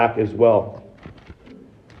as well.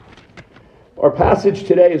 Our passage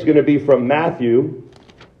today is going to be from Matthew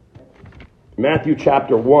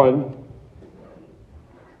chapter 1,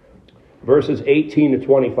 verses 18 to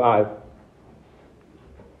 25.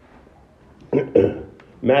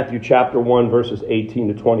 Matthew chapter 1, verses 18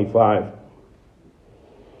 to 25.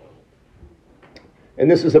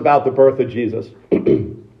 And this is about the birth of Jesus.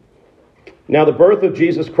 Now the birth of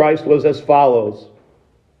Jesus Christ was as follows.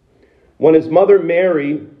 When his mother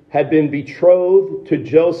Mary had been betrothed to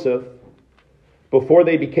Joseph, before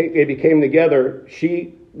they became together,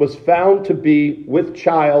 she was found to be with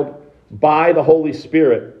child by the Holy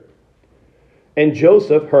Spirit. And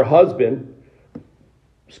Joseph, her husband,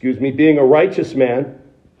 being a righteous man,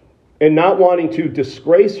 and not wanting to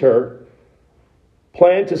disgrace her,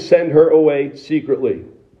 planned to send her away secretly.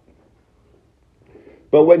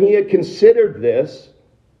 But when he had considered this,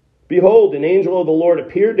 behold, an angel of the Lord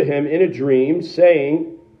appeared to him in a dream,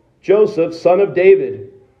 saying, Joseph, son of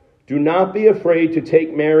David, do not be afraid to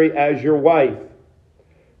take Mary as your wife,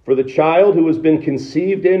 for the child who has been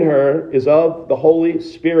conceived in her is of the Holy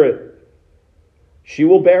Spirit. She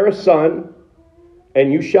will bear a son,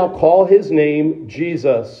 and you shall call his name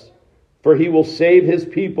Jesus, for he will save his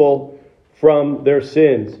people from their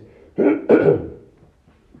sins.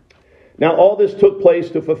 Now all this took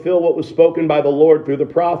place to fulfill what was spoken by the Lord through the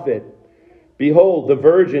prophet. Behold, the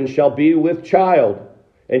virgin shall be with child,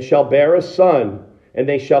 and shall bear a son, and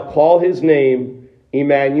they shall call his name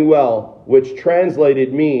Emmanuel, which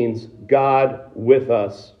translated means God with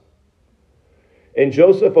us. And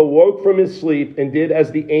Joseph awoke from his sleep and did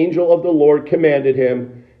as the angel of the Lord commanded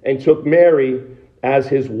him, and took Mary as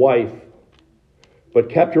his wife, but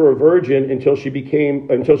kept her a virgin until she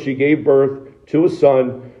gave birth to a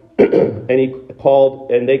son, and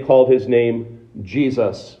they called his name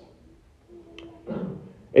Jesus.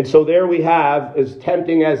 And so there we have, as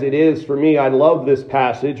tempting as it is for me, I love this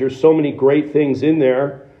passage. There's so many great things in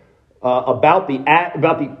there about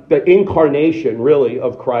the incarnation, really,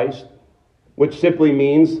 of Christ, which simply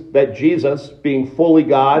means that Jesus, being fully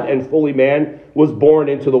God and fully man, was born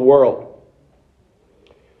into the world.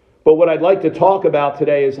 But what I'd like to talk about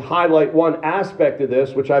today is highlight one aspect of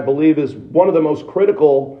this, which I believe is one of the most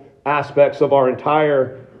critical aspects of our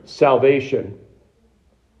entire salvation.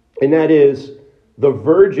 And that is the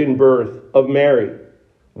virgin birth of Mary.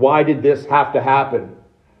 Why did this have to happen?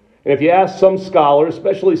 And if you ask some scholars,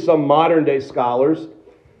 especially some modern day scholars,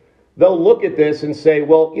 they'll look at this and say,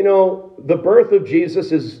 well, the birth of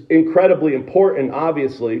Jesus is incredibly important,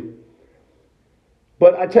 obviously.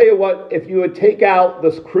 But I tell you what, if you would take out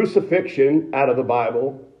this crucifixion out of the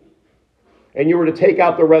Bible, and you were to take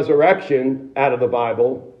out the resurrection out of the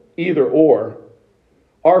Bible, either or,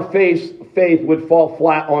 our faith would fall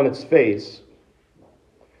flat on its face.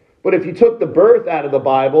 But if you took the birth out of the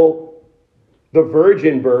Bible, the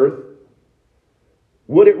virgin birth,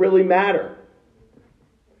 would it really matter?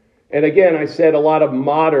 And again, I said a lot of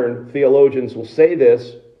modern theologians will say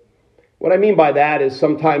this. What I mean by that is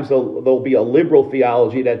sometimes there'll be a liberal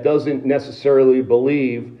theology that doesn't necessarily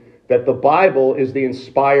believe that the Bible is the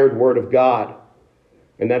inspired Word of God,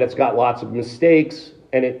 and that it's got lots of mistakes,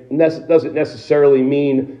 and it doesn't necessarily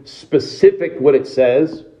mean specific what it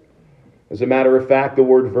says. As a matter of fact, the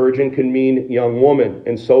word virgin can mean young woman,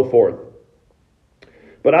 and so forth.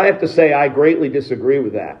 But I have to say I greatly disagree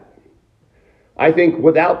with that. I think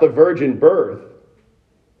without the virgin birth,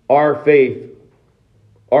 our faith,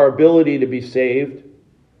 our ability to be saved,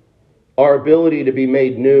 our ability to be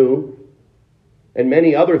made new, and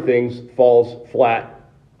many other things falls flat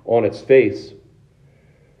on its face.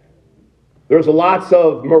 There's lots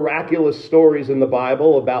of miraculous stories in the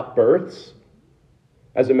Bible about births.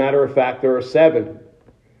 As a matter of fact, there are 7.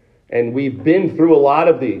 And we've been through a lot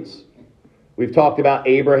of these. We've talked about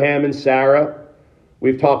Abraham and Sarah.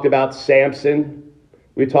 We've talked about Samson.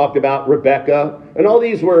 We talked about Rebecca. And all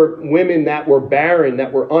these were women that were barren,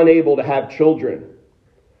 that were unable to have children.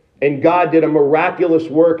 And God did a miraculous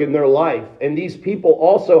work in their life. And these people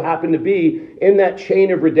also happened to be in that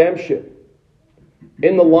chain of redemption,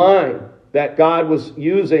 in the line that God was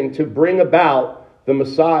using to bring about the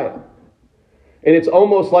Messiah. And it's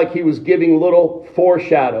almost like he was giving little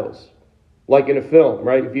foreshadows, like in a film,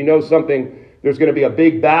 right? If you know something, there's going to be a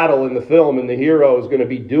big battle in the film, and the hero is going to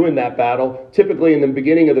be doing that battle. Typically in the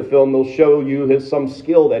beginning of the film, they'll show you some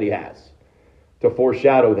skill that he has to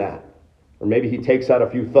foreshadow that. Or maybe he takes out a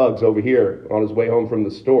few thugs over here on his way home from the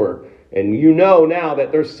store. And you know now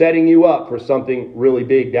that they're setting you up for something really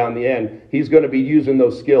big down the end. He's going to be using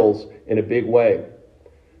those skills in a big way.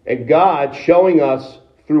 And God showing us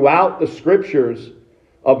throughout the scriptures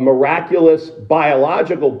of miraculous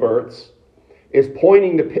biological births is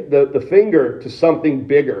pointing the finger to something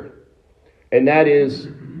bigger. And that is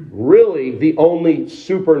really the only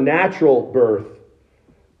supernatural birth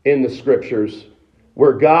in the scriptures,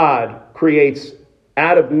 where God creates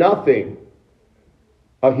out of nothing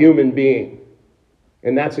a human being.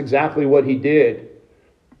 And that's exactly what he did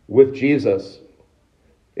with Jesus.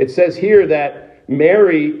 It says here that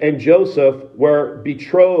Mary and Joseph were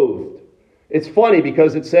betrothed. It's funny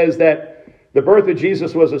because it says that the birth of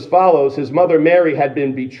Jesus was as follows. His mother Mary had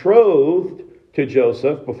been betrothed to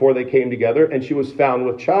Joseph before they came together, and she was found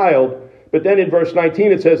with child. But then in verse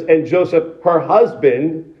 19 it says, and Joseph, her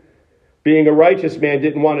husband, being a righteous man,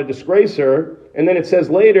 didn't want to disgrace her. And then it says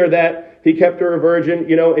later that he kept her a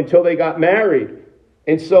virgin, until they got married.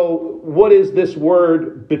 And so what does this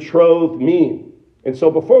word betrothed mean? And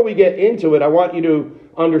so before we get into it, I want you to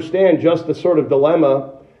understand just the sort of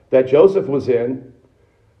dilemma that Joseph was in.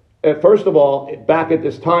 First of all, back at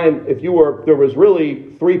this time, there was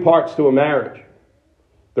really three parts to a marriage.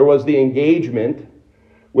 There was the engagement,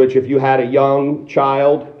 which if you had a young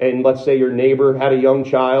child, and let's say your neighbor had a young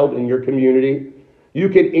child in your community, you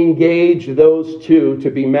could engage those two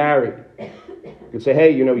to be married. You could say,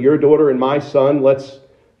 hey, your daughter and my son,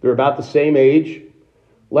 they're about the same age.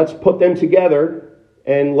 Let's put them together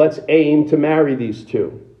and let's aim to marry these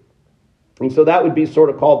two. And so that would be sort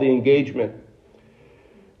of called the engagement.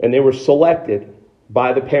 And they were selected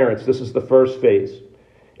by the parents. This is the first phase.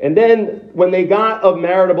 And then when they got of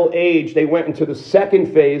marriageable age, they went into the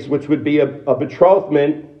second phase, which would be a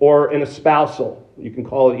betrothment or an espousal. You can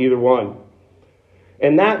call it either one.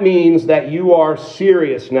 And that means that you are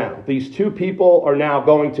serious now. These two people are now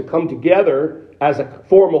going to come together as a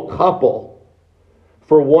formal couple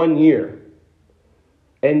for 1 year.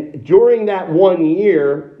 And during that 1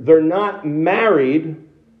 year, they're not married,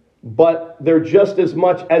 but they're just as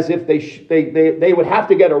much as if they would have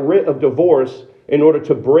to get a writ of divorce in order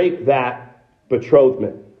to break that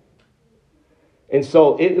betrothment. And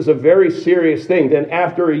so it is a very serious thing. Then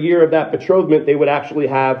after a year of that betrothment, they would actually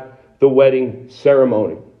have the wedding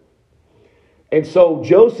ceremony. And so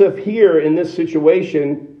Joseph here in this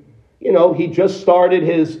situation, he just started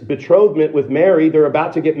his betrothment with Mary. They're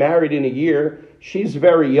about to get married in a year. She's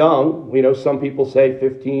very young. Some people say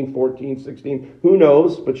 15, 14, 16. Who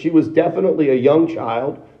knows? But she was definitely a young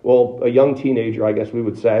child. Well, a young teenager, I guess we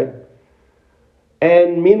would say.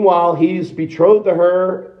 And meanwhile, he's betrothed to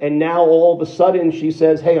her. And now all of a sudden she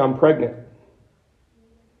says, hey, I'm pregnant.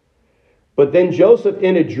 But then Joseph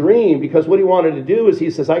in a dream, because what he wanted to do is he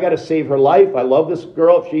says, I got to save her life. I love this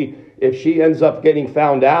girl. If she ends up getting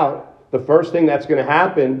found out, the first thing that's going to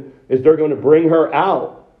happen is they're going to bring her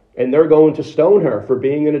out. And they're going to stone her for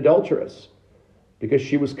being an adulteress because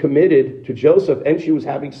she was committed to Joseph and she was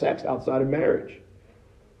having sex outside of marriage.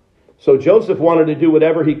 So Joseph wanted to do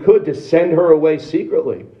whatever he could to send her away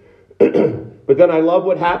secretly. But then I love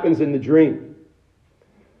what happens in the dream.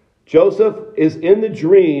 Joseph is in the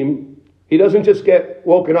dream. He doesn't just get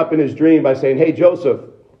woken up in his dream by saying, hey, Joseph,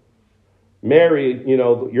 Mary,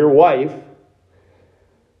 your wife,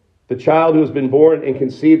 the child who has been born and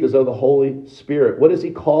conceived is of the Holy Spirit. What does he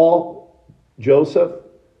call Joseph?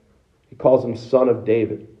 He calls him son of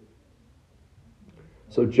David.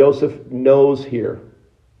 So Joseph knows here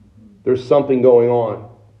there's something going on.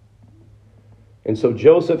 And so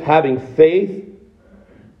Joseph, having faith,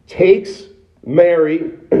 takes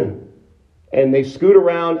Mary and they scoot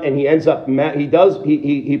around and he ends up,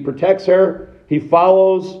 he protects her. He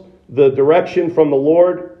follows the direction from the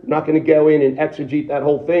Lord. I'm not going to go in and exegete that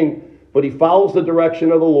whole thing, but he follows the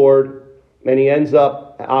direction of the Lord, and he ends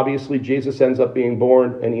up, obviously Jesus ends up being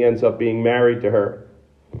born, and he ends up being married to her.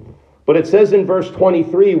 But it says in verse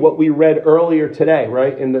 23 what we read earlier today,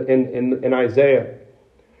 right, in Isaiah.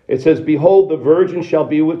 It says, behold, the virgin shall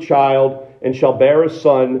be with child, and shall bear a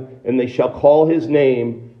son, and they shall call his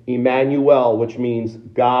name Emmanuel, which means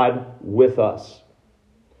God with us.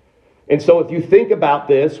 And so if you think about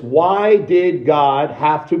this, why did God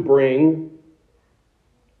have to bring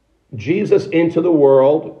Jesus into the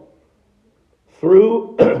world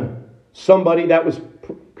through somebody that was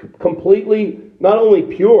completely, not only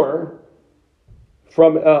pure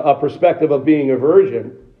from a perspective of being a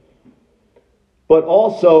virgin, but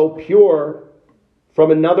also pure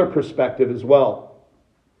from another perspective as well?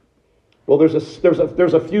 Well, there's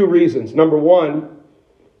a few reasons. Number one,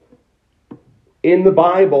 in the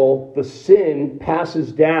Bible, the sin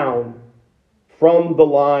passes down from the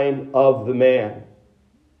line of the man.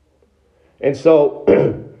 And so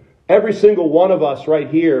every single one of us right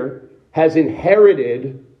here has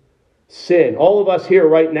inherited sin. All of us here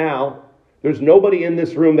right now, there's nobody in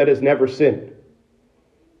this room that has never sinned.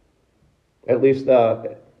 At least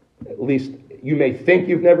You may think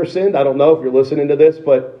you've never sinned. I don't know if you're listening to this,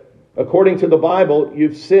 but according to the Bible,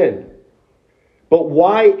 you've sinned. But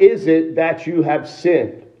why is it that you have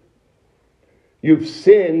sinned? You've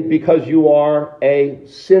sinned because you are a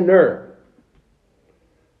sinner.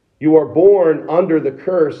 You are born under the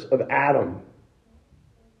curse of Adam.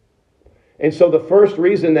 And so the first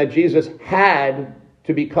reason that Jesus had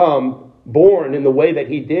to become born in the way that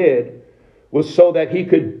he did was so that he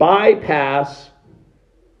could bypass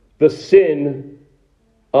the sin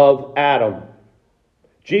of Adam.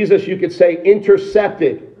 Jesus, you could say,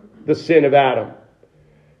 intercepted the sin of Adam.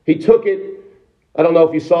 He took it. I don't know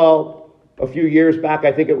if you saw a few years back,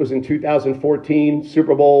 I think it was in 2014,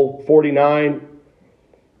 Super Bowl 49,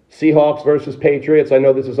 Seahawks versus Patriots. I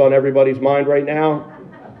know this is on everybody's mind right now.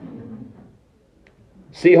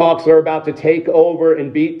 Seahawks are about to take over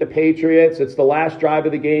and beat the Patriots. It's the last drive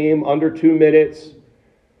of the game, under 2 minutes.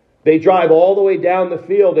 They drive all the way down the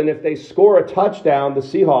field, and if they score a touchdown, the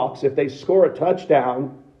Seahawks, if they score a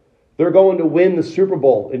touchdown, they're going to win the Super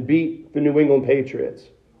Bowl and beat the New England Patriots.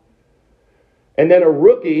 And then a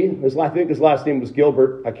rookie, I think his last name was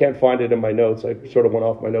Gilbert. I can't find it in my notes. I sort of went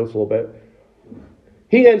off my notes a little bit.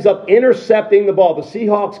 He ends up intercepting the ball. The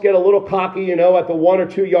Seahawks get a little cocky, at the 1 or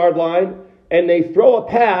 2 yard line, and they throw a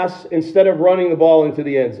pass instead of running the ball into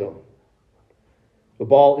the end zone. The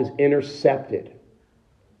ball is intercepted.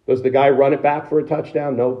 Does the guy run it back for a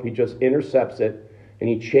touchdown? Nope, he just intercepts it, and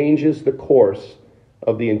he changes the course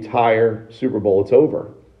of the entire Super Bowl. It's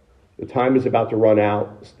over. The time is about to run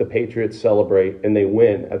out. The Patriots celebrate, and they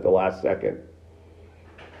win at the last second.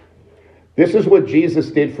 This is what Jesus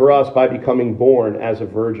did for us by becoming born as a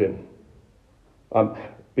virgin.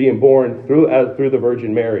 Being born through the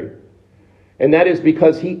Virgin Mary. And that is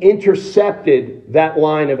because he intercepted that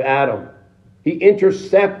line of Adam. He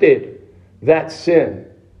intercepted that sin.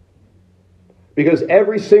 Because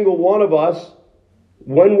every single one of us,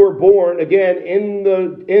 when we're born, again,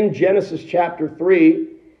 in Genesis chapter 3,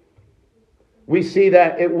 we see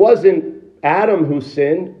that it wasn't Adam who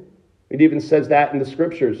sinned. It even says that in the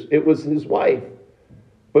scriptures. It was his wife.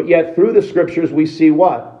 But yet through the scriptures we see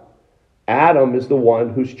what? Adam is the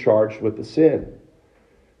one who's charged with the sin.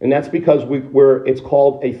 And that's because it's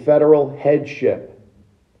called a federal headship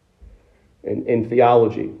in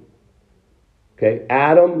theology. Okay,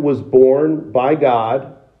 Adam was born by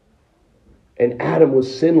God, and Adam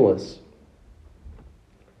was sinless.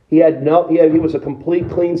 He was a complete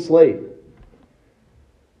clean slate.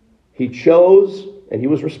 He chose, and he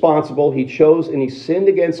was responsible. He chose and he sinned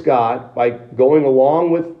against God by going along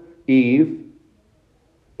with Eve,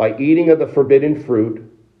 by eating of the forbidden fruit.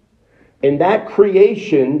 And that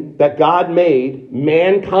creation that God made,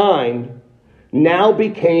 mankind, now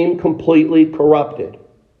became completely corrupted.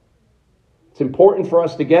 It's important for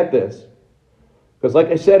us to get this. Because like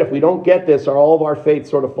I said, if we don't get this, all of our faith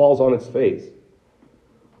sort of falls on its face.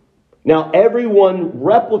 Now, everyone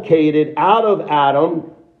replicated out of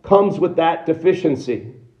Adam comes with that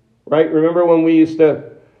deficiency. Right? Remember when we used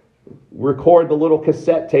to record the little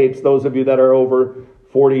cassette tapes, those of you that are over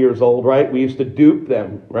 40 years old, right? We used to dupe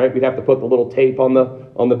them, right? We'd have to put the little tape on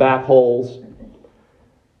the back holes.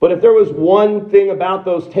 But if there was one thing about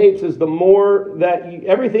those tapes is the more that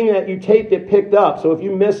everything that you taped, it picked up. So if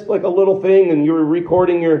you missed like a little thing and you were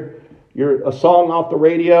recording a song off the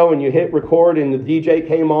radio and you hit record and the DJ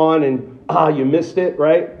came on and you missed it,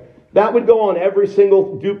 right? That would go on every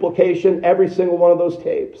single duplication, every single one of those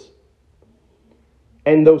tapes.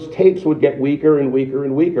 And those tapes would get weaker and weaker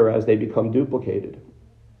and weaker as they become duplicated.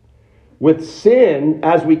 With sin,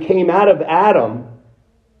 as we came out of Adam,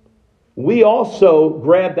 we also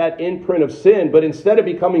grabbed that imprint of sin, but instead of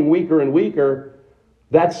becoming weaker and weaker,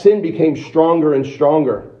 that sin became stronger and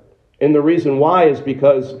stronger. And the reason why is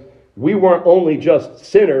because we weren't only just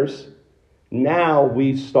sinners, now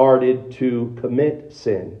we started to commit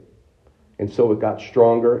sin. And so it got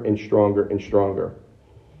stronger and stronger and stronger.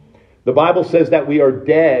 The Bible says that we are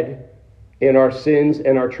dead in our sins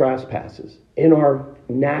and our trespasses, in our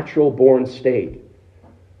natural born state.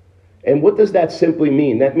 And what does that simply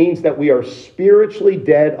mean? That means that we are spiritually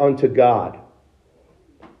dead unto God.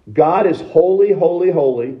 God is holy, holy,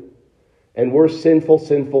 holy, and we're sinful,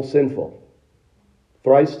 sinful, sinful.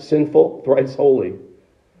 Thrice sinful, thrice holy.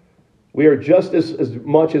 We are just as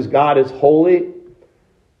much as God is holy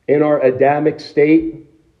in our Adamic state.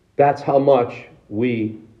 That's how much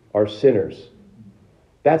we are sinners.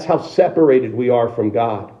 That's how separated we are from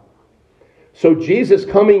God. So Jesus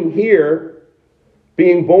coming here,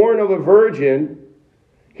 being born of a virgin,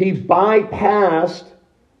 he bypassed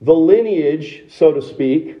the lineage, so to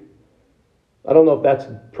speak. I don't know if that's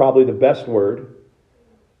probably the best word,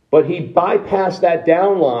 but he bypassed that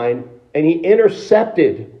downline and he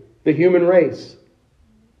intercepted the human race.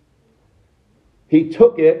 He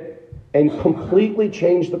took it and completely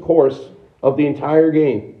changed the course of the entire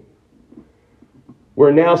game,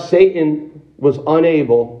 where now Satan was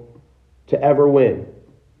unable to ever win,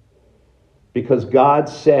 because God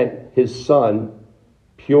sent his Son,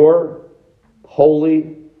 pure,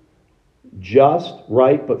 holy, just,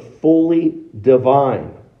 right, but fully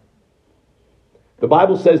divine. The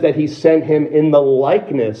Bible says that he sent him in the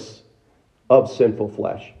likeness of sinful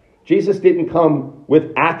flesh. Jesus didn't come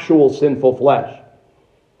with actual sinful flesh.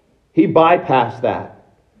 He bypassed that.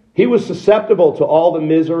 He was susceptible to all the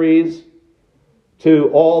miseries, to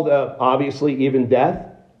all the, obviously, even death,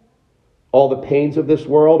 all the pains of this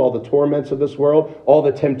world, all the torments of this world, all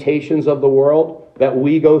the temptations of the world that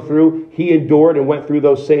we go through. He endured and went through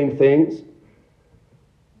those same things.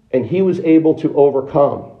 And he was able to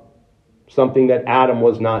overcome something that Adam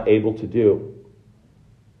was not able to do.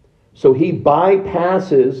 So he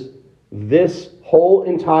bypasses this whole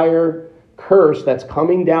entire curse that's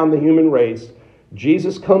coming down the human race.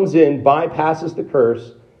 Jesus comes in, bypasses the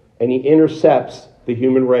curse, and he intercepts the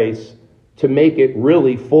human race to make it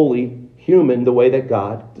really fully human the way that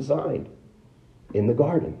God designed in the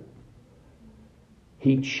garden.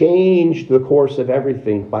 He changed the course of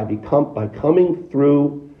everything by coming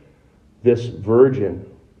through this virgin,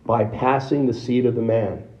 bypassing the seed of the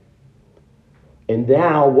man. And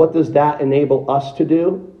now, what does that enable us to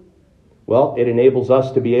do? Well, it enables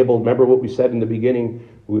us to be able, remember what we said in the beginning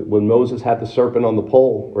when Moses had the serpent on the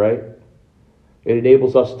pole, right? It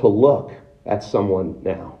enables us to look at someone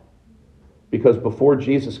now. Because before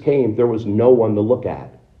Jesus came, there was no one to look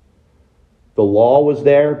at. The law was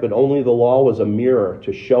there, but only the law was a mirror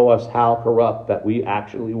to show us how corrupt that we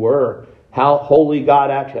actually were, how holy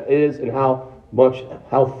God actually is, and how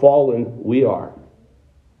fallen we are.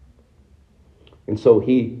 And so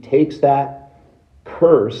he takes that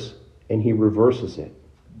curse and he reverses it.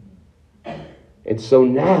 And so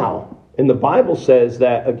now, and the Bible says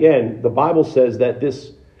that, again, the Bible says that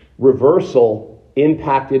this reversal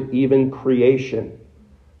impacted even creation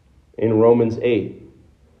in Romans 8.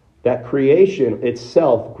 That creation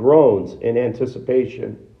itself groans in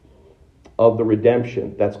anticipation of the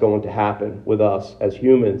redemption that's going to happen with us as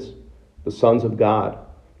humans, the sons of God.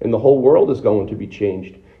 And the whole world is going to be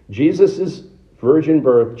changed. Jesus' virgin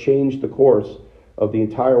birth changed the course of the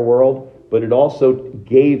entire world, but it also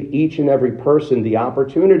gave each and every person the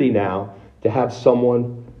opportunity now to have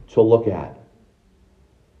someone to look at.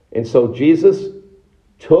 And so Jesus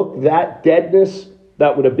took that deadness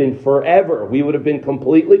that would have been forever. We would have been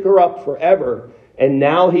completely corrupt forever. And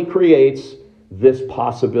now he creates this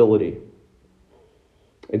possibility.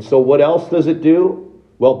 And so what else does it do?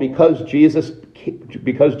 Well, because Jesus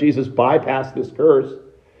bypassed this curse,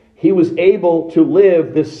 he was able to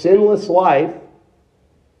live this sinless life,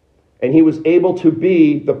 and he was able to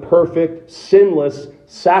be the perfect, sinless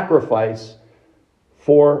sacrifice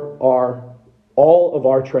for all of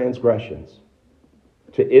our transgressions.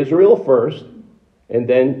 To Israel first, and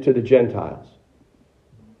then to the Gentiles.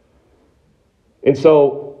 And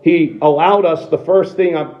so he allowed us, the first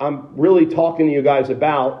thing I'm really talking to you guys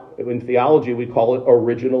about, in theology we call it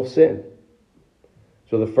original sin.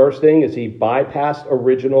 So the first thing is he bypassed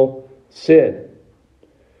original sin.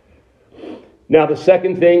 Now the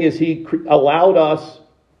second thing is he allowed us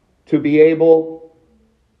to be able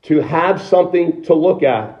to have something to look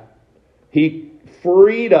at. He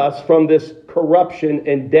freed us from this corruption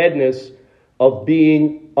and deadness of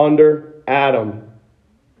being under Adam.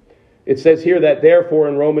 It says here that therefore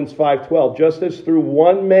in Romans 5:12, just as through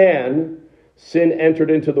one man sin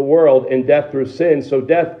entered into the world and death through sin, so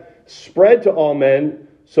death spread to all men,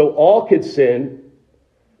 so all could sin.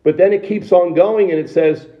 But then it keeps on going and it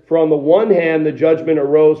says, for on the one hand the judgment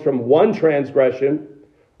arose from one transgression,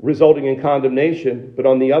 resulting in condemnation, but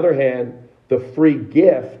on the other hand the free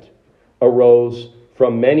gift arose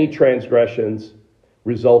from many transgressions,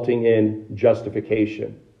 resulting in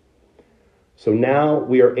justification. So now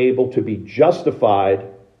we are able to be justified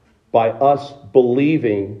by us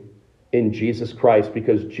believing in Jesus Christ,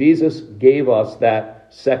 because Jesus gave us that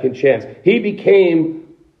second chance. He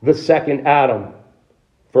became the second Adam.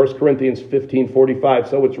 1 Corinthians 15:45.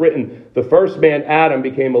 So it's written, the first man, Adam,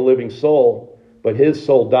 became a living soul, but his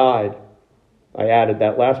soul died. I added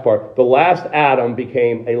that last part. The last Adam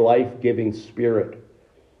became a life-giving spirit.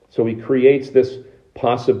 So he creates this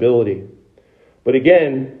possibility. But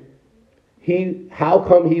again, how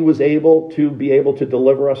come he was able to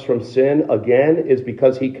deliver us from sin again is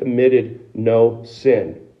because he committed no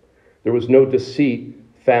sin. There was no deceit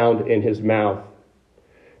found in his mouth.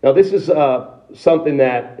 Now this is something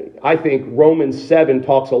that I think Romans 7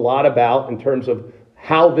 talks a lot about in terms of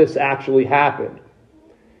how this actually happened.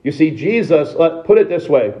 You see, Jesus, put it this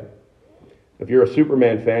way. If you're a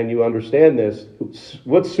Superman fan, you understand this.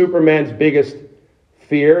 What's Superman's biggest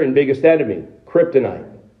fear and biggest enemy? Kryptonite.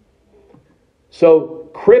 So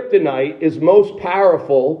kryptonite is most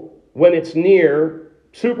powerful when it's near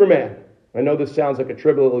Superman. I know this sounds like a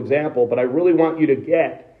trivial example, but I really want you to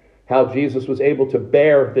get how Jesus was able to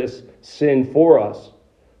bear this sin for us,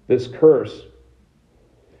 this curse.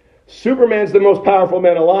 Superman's the most powerful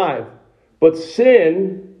man alive, but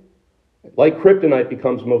sin, like kryptonite,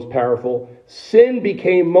 becomes most powerful. Sin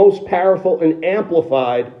became most powerful and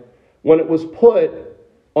amplified when it was put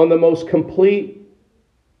on the most complete,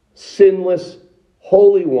 sinless,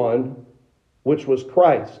 holy one, which was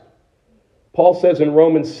Christ. Paul says in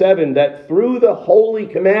Romans 7 that through the holy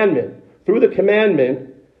commandment,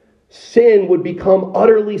 sin would become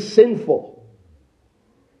utterly sinful.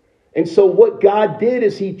 And so what God did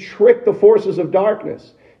is he tricked the forces of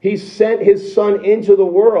darkness. He sent his son into the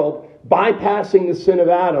world, bypassing the sin of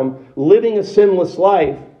Adam, living a sinless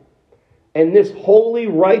life. And this holy,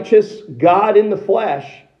 righteous God in the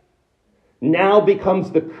flesh now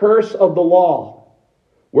becomes the curse of the law,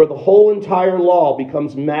 where the whole entire law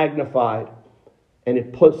becomes magnified and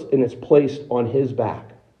it's placed on his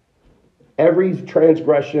back. Every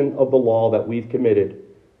transgression of the law that we've committed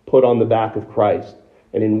put on the back of Christ.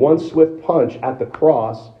 And in one swift punch at the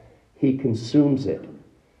cross, he consumes it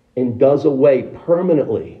and does away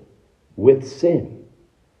permanently with sin.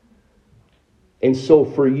 And so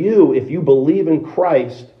for you, if you believe in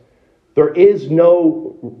Christ, there's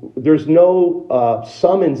no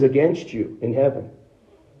summons against you in heaven.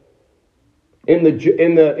 In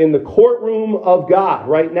the courtroom of God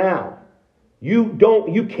right now,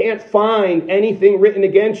 you can't find anything written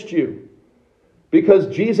against you,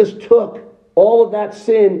 because Jesus took all of that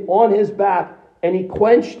sin on his back and he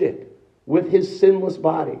quenched it with his sinless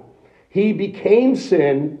body. He became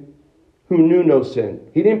sin who knew no sin.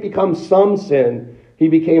 He didn't become some sin. He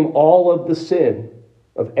became all of the sin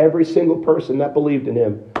of every single person that believed in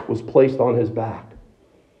him was placed on his back.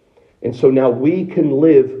 And so now we can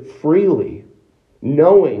live freely,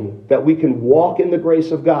 knowing that we can walk in the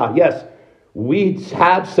grace of God. Yes, we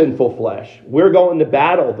have sinful flesh. We're going to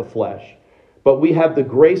battle the flesh. But we have the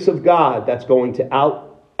grace of God that's going to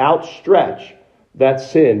outstretch that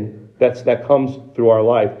sin that comes through our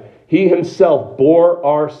life. He himself bore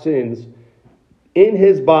our sins in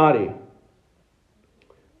his body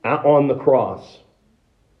on the cross.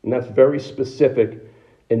 And that's very specific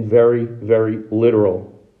and very, very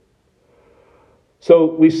literal.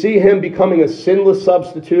 So we see him becoming a sinless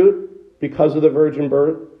substitute because of the virgin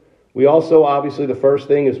birth. We also, obviously, the first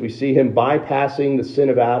thing is we see him bypassing the sin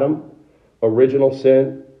of Adam, original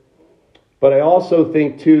sin. But I also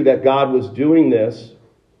think, too, that God was doing this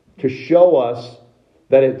to show us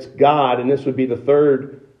that it's God, and this would be the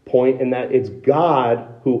third point, and that it's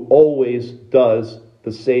God who always does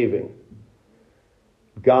the saving.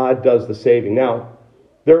 God does the saving. Now,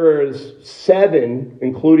 there is 7,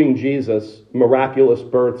 including Jesus, miraculous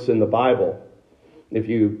births in the Bible. If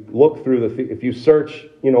you look through if you search,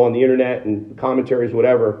 on the internet and commentaries,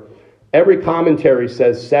 whatever, every commentary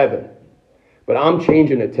says 7. But I'm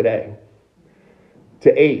changing it today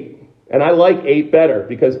to 8. And I like 8 better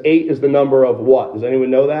because 8 is the number of what? Does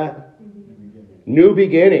anyone know that? New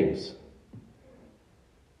beginnings.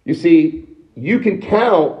 You see, you can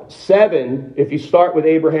count 7 if you start with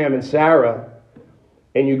Abraham and Sarah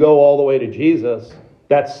and you go all the way to Jesus.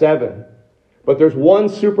 That's 7. But there's one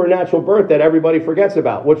supernatural birth that everybody forgets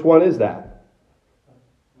about. Which one is that?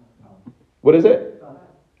 What is it?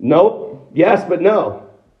 Nope. Yes, but no.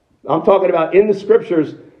 I'm talking about in the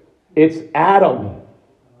scriptures, it's Adam.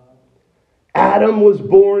 Adam was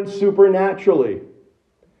born supernaturally.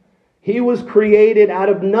 He was created out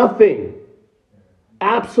of nothing.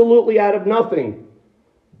 Absolutely out of nothing.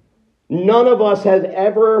 None of us has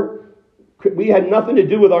ever, we had nothing to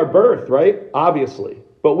do with our birth, right? Obviously.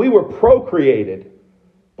 But we were procreated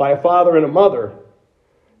by a father and a mother.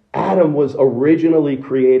 Adam was originally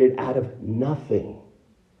created out of nothing.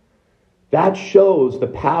 That shows the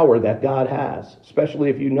power that God has,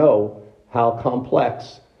 especially if you know how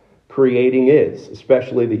complex creating is,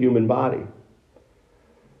 especially the human body.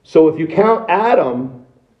 So if you count Adam,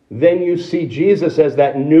 then you see Jesus as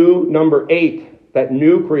that new number 8, that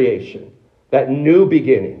new creation, that new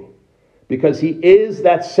beginning, because he is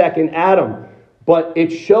that second Adam. But it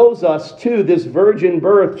shows us, too, this virgin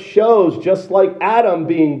birth shows, just like Adam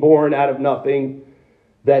being born out of nothing,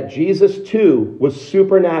 that Jesus, too, was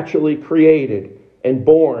supernaturally created and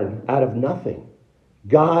born out of nothing.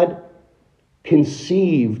 God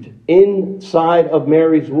conceived inside of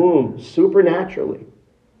Mary's womb supernaturally.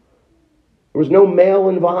 There was no male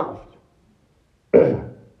involved.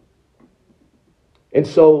 And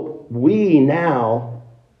so we now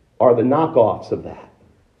are the knockoffs of that.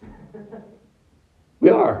 We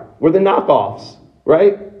are. We're the knockoffs,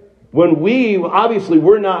 right? When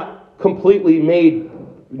we're not completely made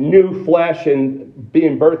new flesh and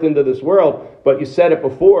being birthed into this world, but you said it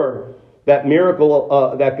before, that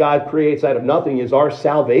miracle that God creates out of nothing is our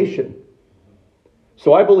salvation.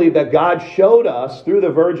 So I believe that God showed us through the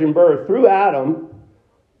virgin birth, through Adam,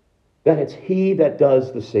 that it's He that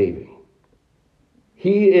does the saving.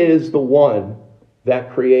 He is the one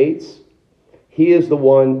that creates. He is the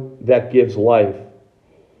one that gives life.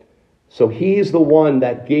 So He's the one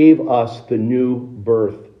that gave us the new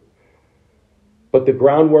birth. But the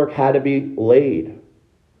groundwork had to be laid.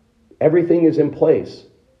 Everything is in place.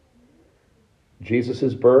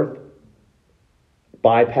 Jesus' birth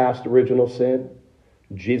bypassed original sin.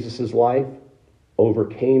 Jesus' life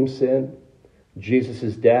overcame sin.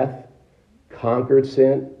 Jesus' death conquered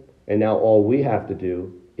sin. And now all we have to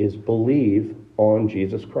do is believe on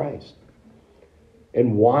Jesus Christ.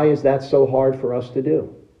 And why is that so hard for us to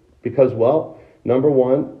do? Because, well, number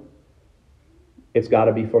one, it's got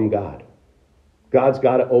to be from God. God's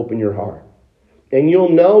got to open your heart. And you'll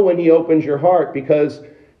know when He opens your heart because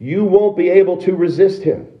you won't be able to resist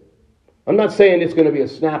Him. I'm not saying it's going to be a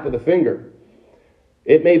snap of the finger.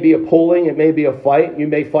 It may be a pulling, it may be a fight. You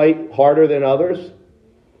may fight harder than others.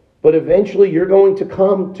 But eventually you're going to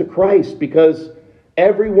come to Christ because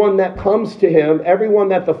everyone that comes to Him, everyone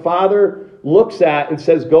that the Father looks at and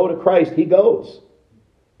says, go to Christ, he goes.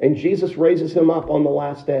 And Jesus raises him up on the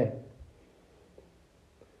last day.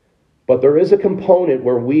 But there is a component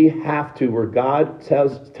where where God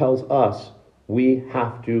tells us we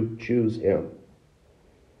have to choose Him.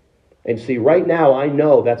 And see, right now I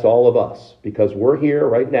know that's all of us because we're here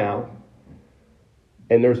right now.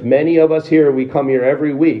 And there's many of us here, we come here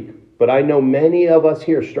every week, but I know many of us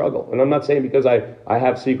here struggle. And I'm not saying because I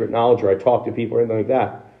have secret knowledge or I talk to people or anything like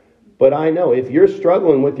that. But I know if you're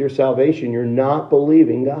struggling with your salvation, you're not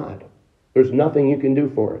believing God. There's nothing you can do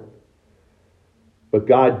for it. But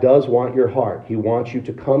God does want your heart. He wants you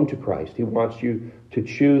to come to Christ. He wants you to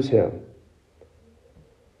choose Him.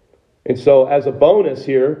 And so as a bonus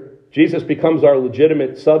here, Jesus becomes our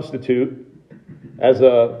legitimate substitute. As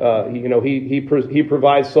he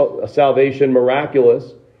provides salvation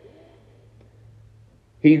miraculous.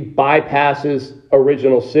 He bypasses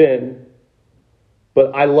original sin.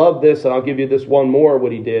 But I love this, and I'll give you this one more,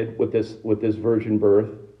 what He did with this virgin birth,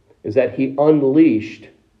 is that He unleashed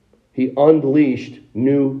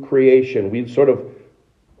new creation.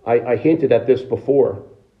 I hinted at this before.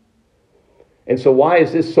 And so why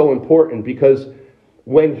is this so important? Because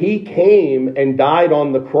when He came and died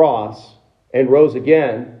on the cross and rose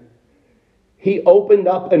again, He opened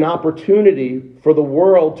up an opportunity for the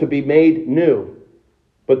world to be made new.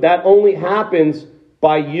 But that only happens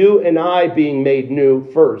by you and I being made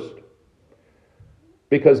new first.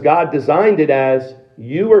 Because God designed it as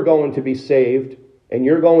you are going to be saved and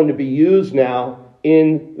you're going to be used now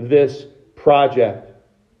in this project.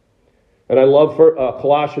 And I love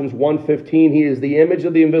Colossians 1:15. He is the image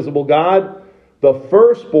of the invisible God, the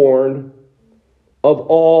firstborn of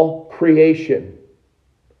all creation.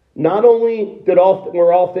 Not only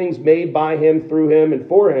were all things made by Him, through Him, and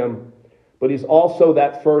for Him, but He's also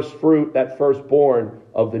that first fruit, that firstborn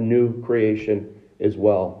of the new creation as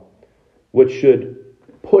well, which should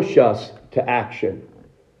push us to action.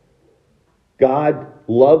 God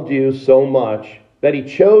loved you so much that He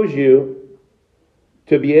chose you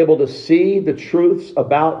to be able to see the truths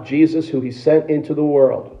about Jesus who He sent into the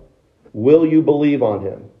world. Will you believe on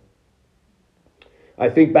Him? I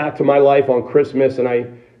think back to my life on Christmas, and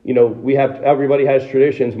everybody has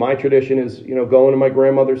traditions. My tradition is, going to my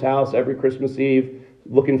grandmother's house every Christmas Eve,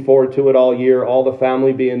 looking forward to it all year, all the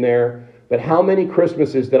family being there. But how many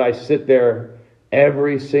Christmases did I sit there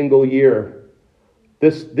every single year?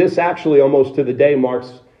 This actually almost to the day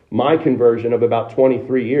marks my conversion of about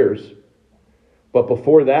 23 years. But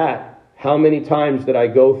before that, how many times did I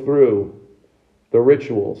go through the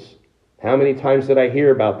rituals? How many times did I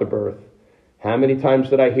hear about the birth? How many times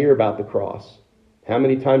did I hear about the cross? How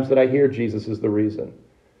many times did I hear Jesus is the reason?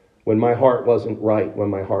 When my heart wasn't right, when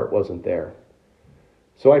my heart wasn't there.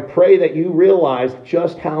 So I pray that you realize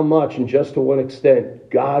just how much and just to what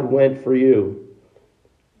extent God went for you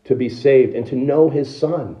to be saved and to know His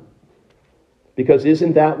Son. Because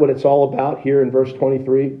isn't that what it's all about here in verse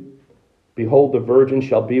 23? Behold, the virgin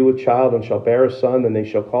shall be with child and shall bear a son, and they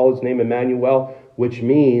shall call His name Emmanuel, which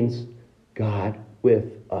means God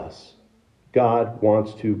with us. God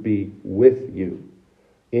wants to be with you.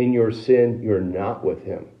 In your sin, you're not with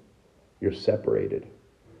him. You're separated.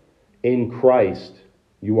 In Christ,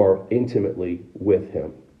 you are intimately with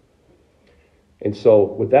him. And so,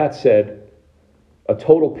 with that said, a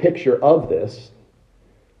total picture of this,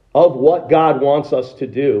 of what God wants us to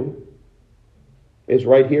do, is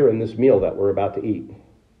right here in this meal that we're about to eat.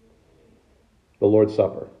 The Lord's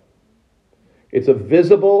Supper. It's a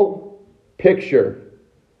visible picture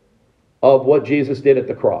of what Jesus did at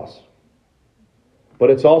the cross. But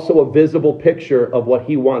it's also a visible picture of what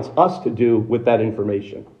he wants us to do with that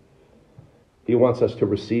information. He wants us to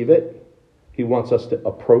receive it. He wants us to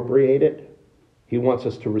appropriate it. He wants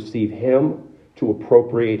us to receive him, to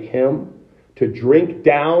appropriate him, to drink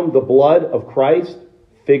down the blood of Christ,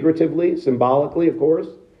 figuratively, symbolically, of course.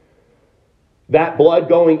 That blood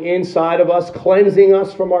going inside of us, cleansing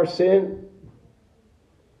us from our sin.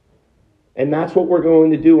 And that's what we're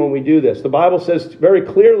going to do when we do this. The Bible says very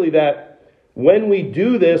clearly that when we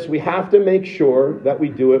do this, we have to make sure that we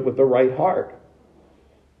do it with the right heart.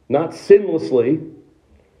 Not sinlessly.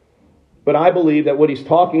 But I believe that what he's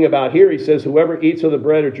talking about here, he says, whoever eats of the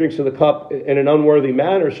bread or drinks of the cup in an unworthy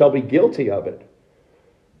manner shall be guilty of it.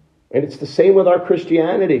 And it's the same with our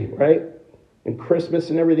Christianity, right? And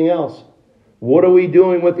Christmas and everything else. What are we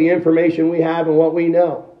doing with the information we have and what we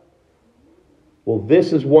know? Well,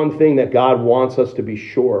 this is one thing that God wants us to be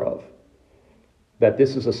sure of. That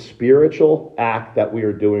this is a spiritual act that we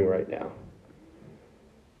are doing right now.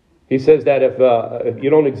 He says that if you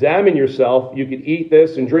don't examine yourself, you could eat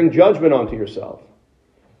this and bring judgment onto yourself.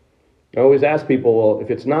 I always ask people, well, if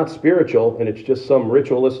it's not spiritual and it's just some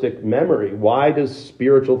ritualistic memory, why does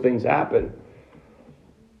spiritual things happen?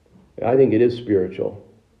 I think it is spiritual.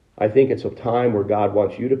 I think it's a time where God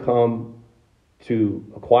wants you to come to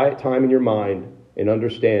a quiet time in your mind and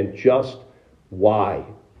understand just why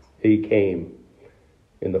he came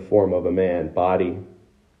in the form of a man, body,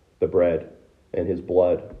 the bread, and his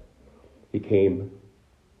blood. He came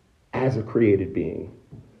as a created being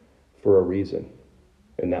for a reason.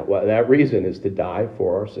 And that reason is to die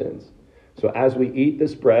for our sins. So as we eat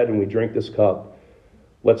this bread and we drink this cup,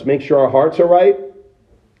 let's make sure our hearts are right,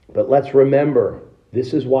 but let's remember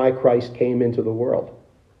this is why Christ came into the world.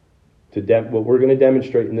 What we're going to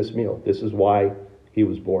demonstrate in this meal. This is why he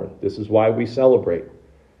was born. This is why we celebrate.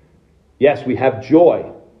 Yes, we have joy.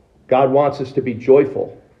 God wants us to be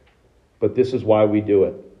joyful, but this is why we do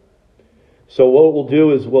it. So what we'll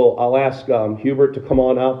do is I'll ask Hubert to come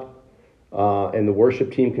on up, and the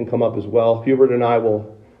worship team can come up as well. Hubert and I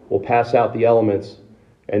will pass out the elements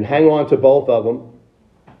and hang on to both of them,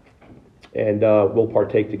 and we'll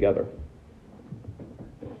partake together.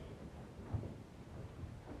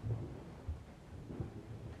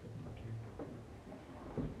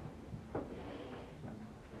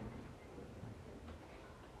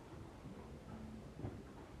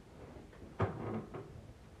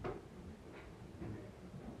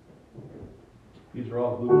 These are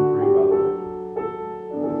all gluten-free, by the way.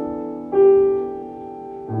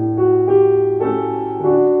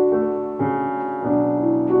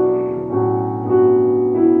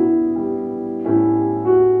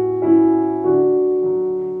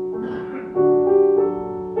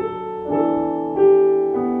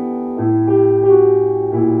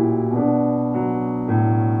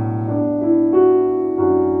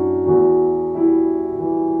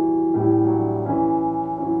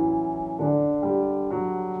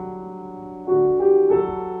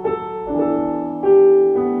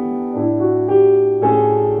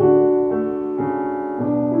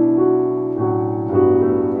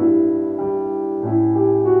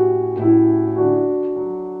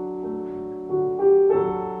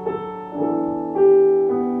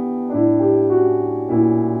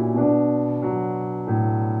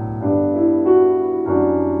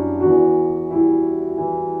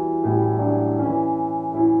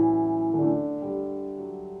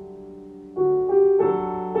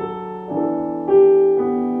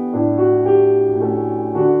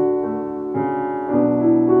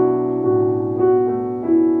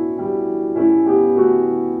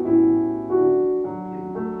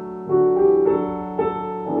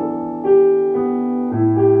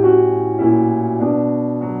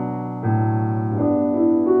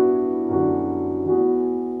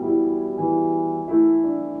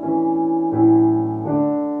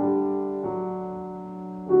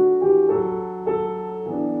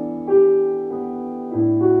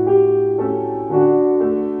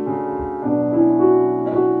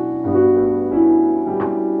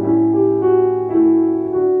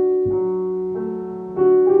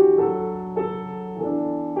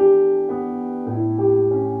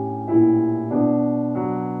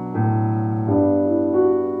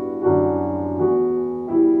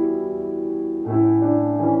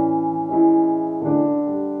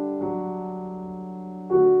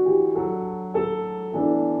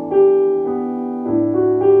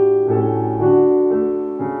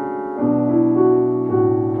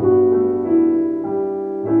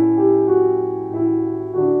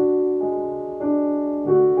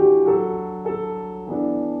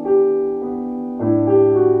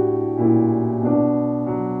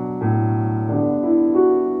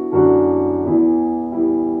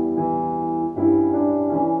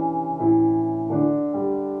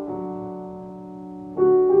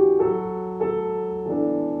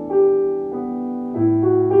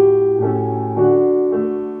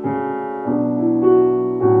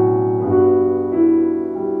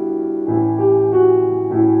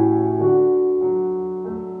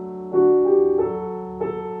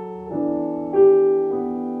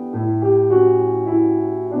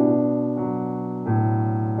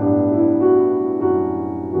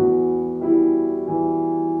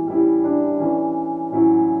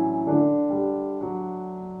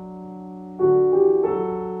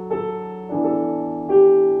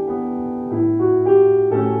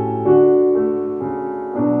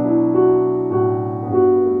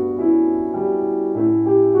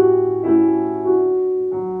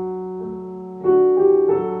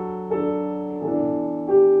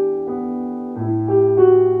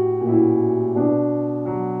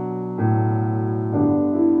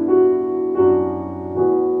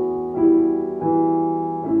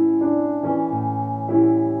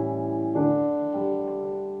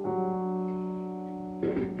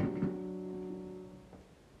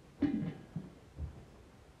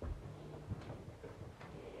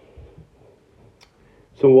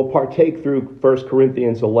 So we'll partake through 1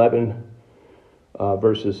 Corinthians 11,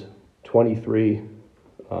 verses 23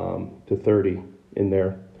 to 30 in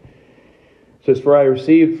there. It says, "For I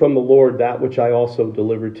received from the Lord that which I also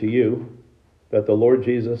delivered to you, that the Lord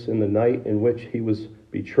Jesus, in the night in which he was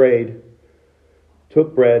betrayed,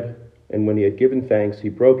 took bread, and when he had given thanks, he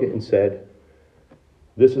broke it and said,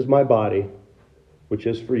 'This is my body, which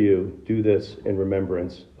is for you. Do this in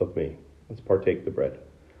remembrance of me.'" Let's partake the bread.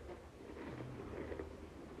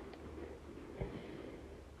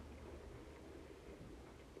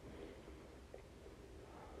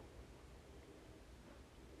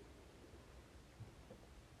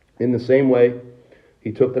 In the same way,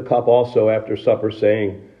 he took the cup also after supper,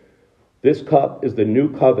 saying, "This cup is the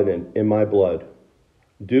new covenant in my blood.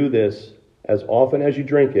 Do this as often as you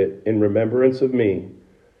drink it in remembrance of me.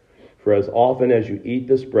 For as often as you eat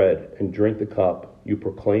this bread and drink the cup, you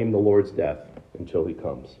proclaim the Lord's death until he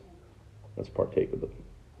comes." Let's partake of the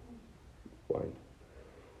wine.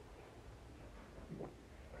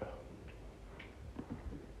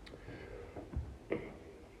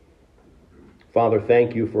 Father,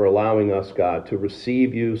 thank you for allowing us, God, to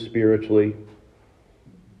receive you spiritually.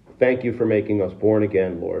 Thank you for making us born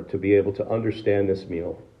again, Lord, to be able to understand this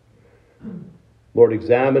meal. Lord,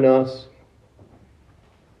 examine us.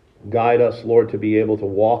 Guide us, Lord, to be able to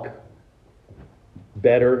walk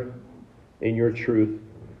better in your truth.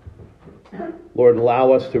 Lord,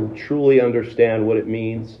 allow us to truly understand what it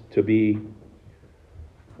means to be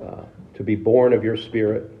born of your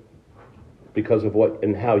Spirit because of what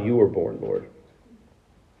and how you were born, Lord.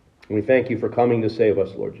 And we thank you for coming to save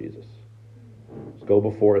us, Lord Jesus. Let's go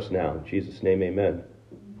before us now. In Jesus' name, amen.